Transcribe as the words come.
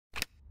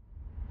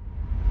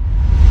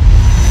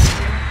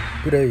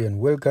Good day and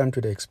welcome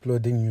to the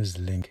Exploding News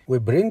Link. We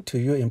bring to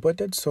you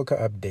important soccer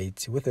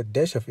updates with a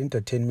dash of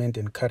entertainment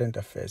and current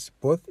affairs,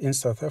 both in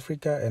South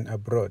Africa and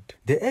abroad.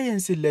 The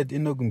ANC-led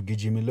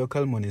Inogumgijimi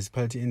local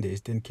municipality in the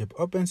Eastern Cape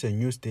opens a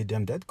new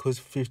stadium that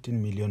costs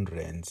 15 million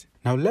rands.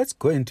 Now let's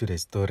go into the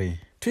story.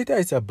 Twitter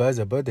is abuzz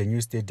about the new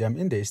stadium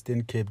in the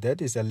Eastern Cape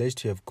that is alleged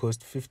to have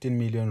cost 15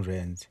 million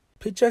rands.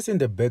 Pictures in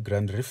the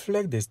background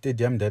reflect the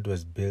stadium that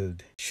was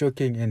built.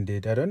 Shocking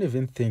indeed. I don't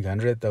even think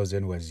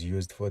 100,000 was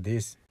used for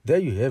this. There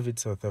you have it,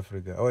 South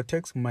Africa. Our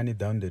tax money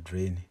down the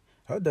drain.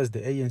 How does the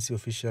ANC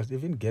officials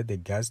even get the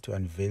guts to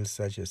unveil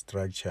such a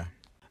structure?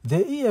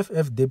 The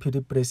EFF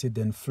Deputy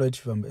President Floyd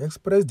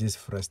expressed his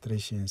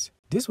frustrations.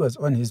 This was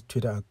on his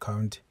Twitter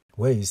account,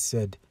 where he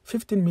said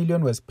 15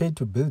 million was paid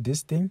to build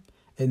this thing,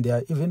 and they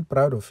are even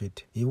proud of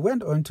it. He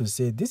went on to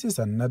say this is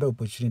another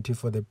opportunity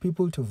for the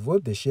people to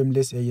vote the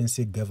shameless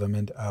ANC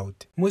government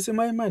out. Mmusi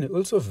Maimane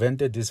also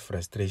vented his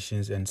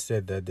frustrations and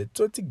said that the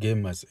Tsotsi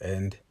game must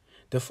end.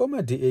 The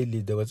former DA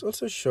leader was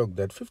also shocked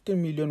that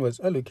 15 million was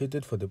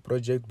allocated for the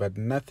project but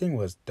nothing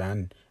was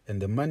done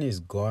and the money is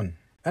gone.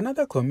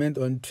 Another comment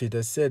on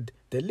Twitter said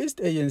the least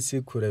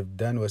ANC could have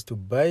done was to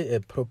buy a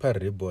proper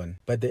ribbon,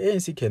 but the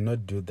ANC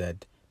cannot do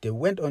that. They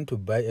went on to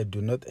buy a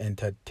do not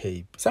enter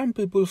tape. Some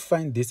people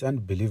find this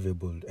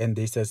unbelievable and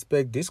they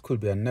suspect this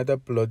could be another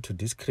plot to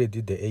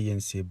discredit the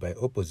ANC by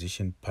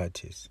opposition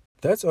parties.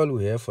 That's all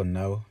we have for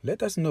now.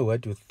 Let us know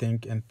what you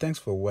think and thanks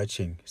for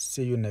watching.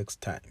 See you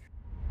next time.